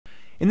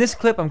In this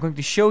clip, I'm going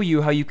to show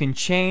you how you can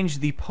change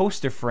the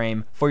poster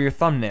frame for your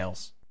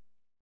thumbnails.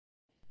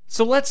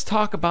 So let's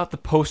talk about the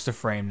poster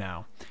frame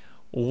now.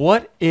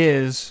 What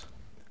is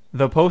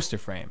the poster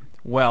frame?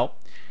 Well,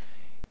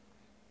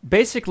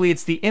 basically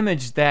it's the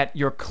image that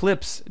your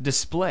clips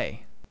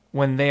display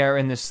when they are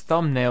in this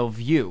thumbnail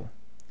view.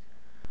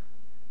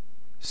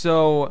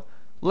 So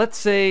let's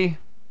say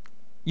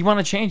you want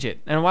to change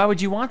it. And why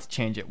would you want to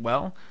change it?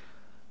 Well,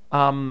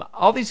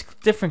 all these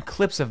different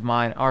clips of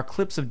mine are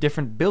clips of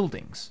different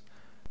buildings.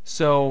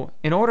 So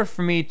in order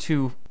for me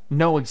to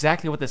know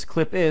exactly what this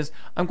clip is,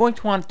 I'm going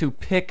to want to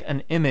pick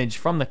an image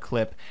from the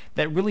clip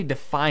that really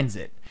defines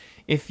it.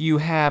 If you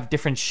have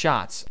different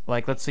shots,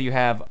 like let's say you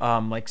have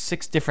like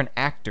 6 different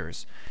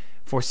actors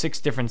for 6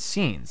 different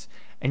scenes,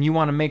 and you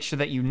want to make sure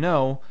that you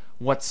know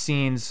what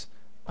scenes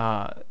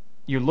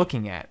you're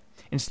looking at.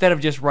 Instead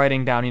of just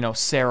writing down, you know,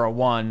 Sarah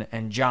 1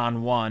 and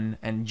John 1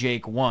 and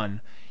Jake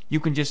 1,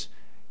 you can just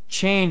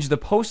change the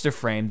poster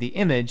frame, the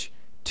image,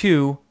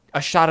 to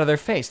a shot of their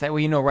face. That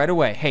way you know right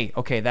away, hey,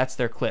 okay, that's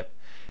their clip.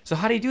 So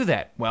how do you do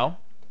that? Well,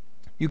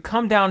 you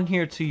come down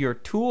here to your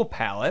tool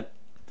palette,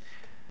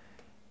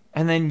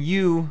 and then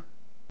you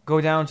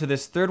go down to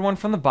this third one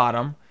from the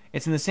bottom.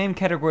 It's in the same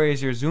category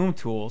as your zoom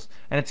tools,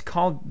 and it's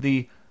called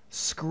the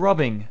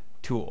scrubbing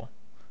tool.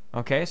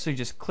 Okay, so you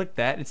just click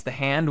that. It's the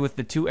hand with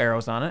the 2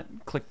 arrows on it.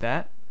 Click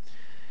that.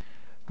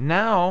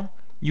 Now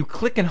you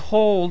click and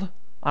hold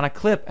on a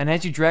clip, and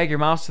as you drag your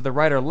mouse to the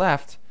right or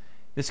left,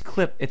 this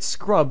clip, it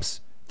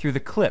scrubs through the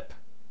clip.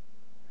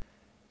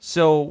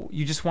 So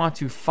you just want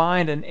to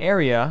find an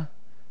area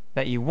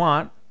that you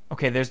want.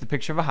 Okay, there's the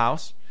picture of a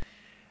house.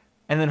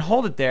 And then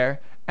hold it there,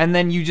 and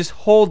then you just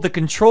hold the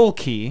control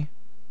key,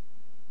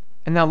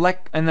 and now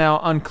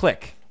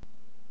unclick.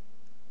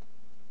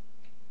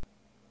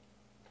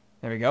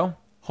 There we go.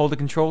 Hold the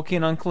control key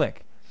and unclick.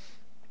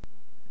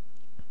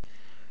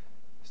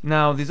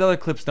 Now these other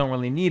clips don't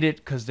really need it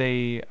because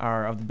they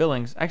are of the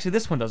buildings. Actually,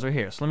 this one does right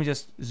here. So let me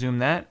just zoom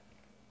that,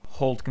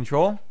 hold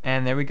control,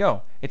 and there we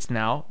go. It's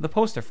now the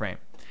poster frame.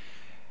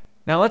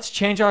 Now let's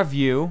change our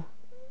view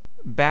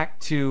back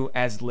to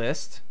as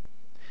list,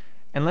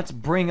 and let's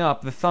bring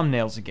up the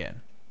thumbnails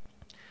again.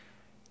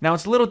 Now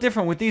it's a little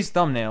different with these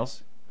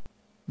thumbnails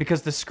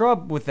because the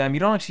scrub with them, you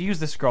don't actually use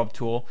the scrub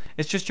tool.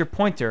 It's just your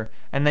pointer,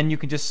 and then you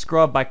can just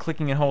scrub by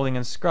clicking and holding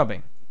and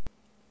scrubbing.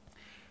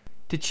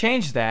 To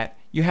change that,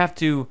 you have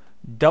to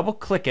double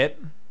click it.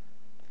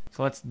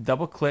 So let's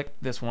double click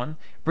this one,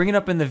 bring it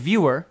up in the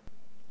viewer,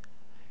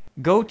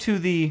 go to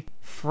the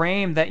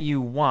frame that you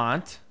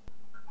want,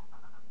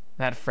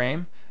 that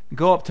frame,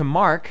 go up to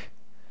mark,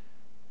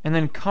 and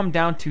then come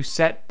down to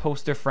set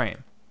poster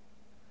frame.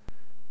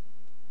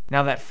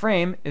 Now that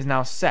frame is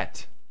now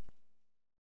set.